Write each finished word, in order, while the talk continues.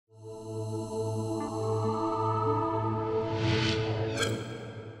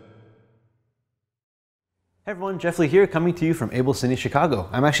Hi everyone, Jeff Lee here, coming to you from AbelCine, Chicago.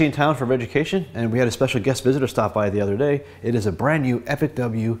 I'm actually in town for REDucation, and we had a special guest visitor stop by the other day. It is a brand new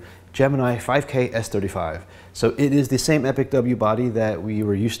EPIC-W GEMINI 5K S35. So it is the same EPIC-W body that we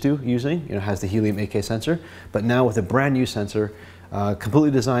were used to using. It has the helium 8K sensor, but now with a brand new sensor,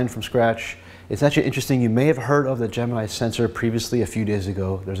 completely designed from scratch. It's actually interesting, you may have heard of the Gemini sensor previously a few days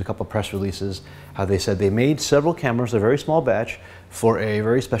ago. There's a couple of press releases, how they said they made several cameras, a very small batch, for a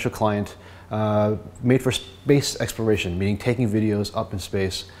very special client, made for space exploration, meaning taking videos up in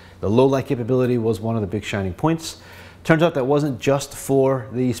space. The low light capability was one of the big shining points. Turns out that wasn't just for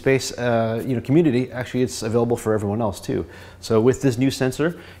the space community. Actually, it's available for everyone else too. So with this new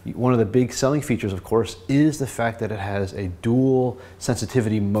sensor, one of the big selling features, of course, is the fact that it has a dual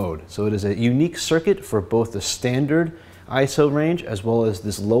sensitivity mode. So it is a unique circuit for both the standard ISO range as well as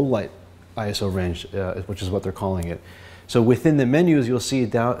this low light ISO range, which is what they're calling it. So within the menus, you'll see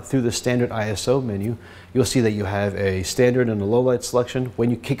down through the standard ISO menu, you'll see that you have a standard and a low light selection.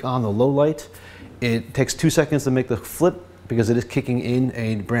 When you kick on the low light, it takes 2 seconds to make the flip because it is kicking in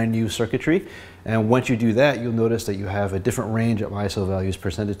a brand new circuitry. And once you do that, you'll notice that you have a different range of ISO values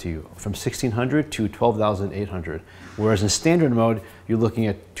presented to you, from 1600 to 12,800. Whereas in standard mode, you're looking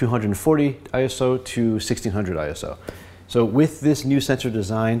at 240 ISO to 1600 ISO. So with this new sensor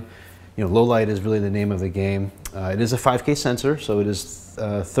design, low light is really the name of the game. It is a 5K sensor, so it is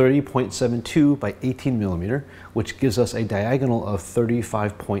 30.72 by 18 millimeter, which gives us a diagonal of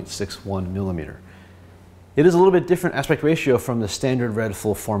 35.61 millimeter. It is a little bit different aspect ratio from the standard red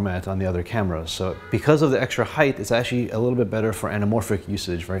full format on the other cameras. So because of the extra height, it's actually a little bit better for anamorphic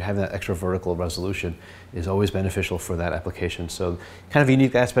usage, right? Having that extra vertical resolution is always beneficial for that application. So kind of a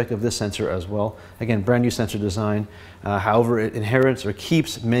unique aspect of this sensor as well. Again, brand new sensor design. However, it inherits or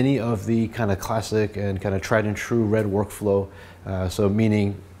keeps many of the kind of classic and kind of tried and true red workflow. So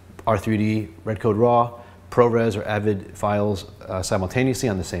meaning R3D, red code raw, ProRes or Avid files simultaneously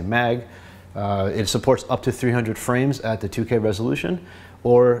on the same mag. It supports up to 300 frames at the 2K resolution,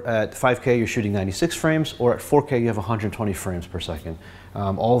 or at 5K you're shooting 96 frames, or at 4K you have 120 frames per second.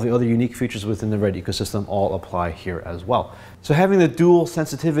 All the other unique features within the Red ecosystem all apply here as well. So having the dual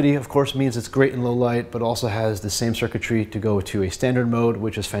sensitivity, of course, means it's great in low light, but also has the same circuitry to go to a standard mode,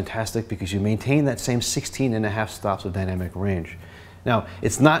 which is fantastic because you maintain that same 16.5 stops of dynamic range. Now,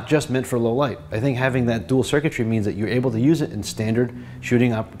 it's not just meant for low light. I think having that dual circuitry means that you're able to use it in standard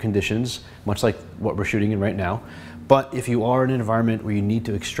shooting conditions, much like what we're shooting in right now. But if you are in an environment where you need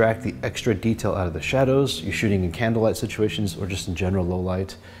to extract the extra detail out of the shadows, you're shooting in candlelight situations or just in general low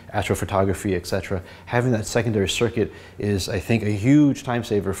light, astrophotography, etc., having that secondary circuit is, I think, a huge time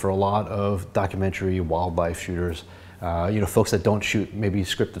saver for a lot of documentary wildlife shooters. Folks that don't shoot maybe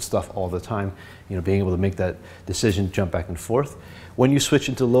scripted stuff all the time, being able to make that decision, jump back and forth. When you switch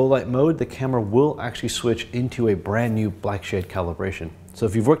into low light mode, the camera will actually switch into a brand new black shade calibration. So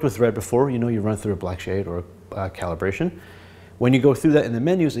if you've worked with Red before, you run through a black shade or a calibration. When you go through that in the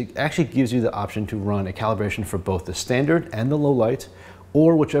menus, it actually gives you the option to run a calibration for both the standard and the low light,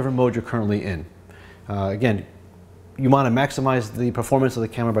 or whichever mode you're currently in. Again, you want to maximize the performance of the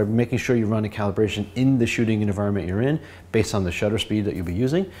camera by making sure you run a calibration in the shooting environment you're in based on the shutter speed that you'll be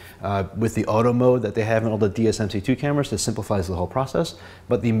using. With the auto mode that they have in all the DSMC2 cameras, this simplifies the whole process.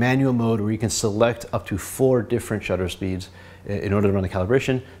 But the manual mode where you can select up to 4 different shutter speeds in order to run the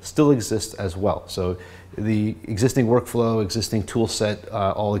calibration still exists as well. So the existing workflow, existing tool set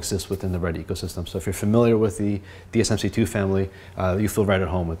all exists within the Red ecosystem. So if you're familiar with the DSMC2 family, you feel right at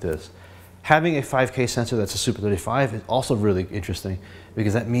home with this. Having a 5K sensor that's a Super 35 is also really interesting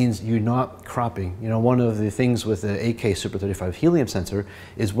because that means you're not cropping. One of the things with the 8K Super 35 helium sensor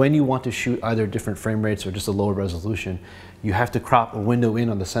is when you want to shoot either different frame rates or just a lower resolution, you have to crop a window in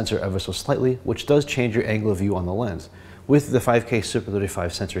on the sensor ever so slightly, which does change your angle of view on the lens. With the 5K Super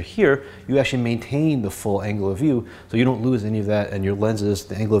 35 sensor here, you actually maintain the full angle of view, so you don't lose any of that, and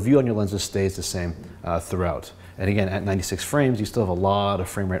the angle of view on your lenses stays the same throughout. And again, at 96 frames, you still have a lot of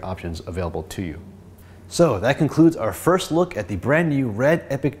frame rate options available to you. So that concludes our first look at the brand new Red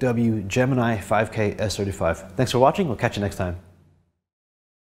EPIC-W GEMINI 5K S35. Thanks for watching. We'll catch you next time.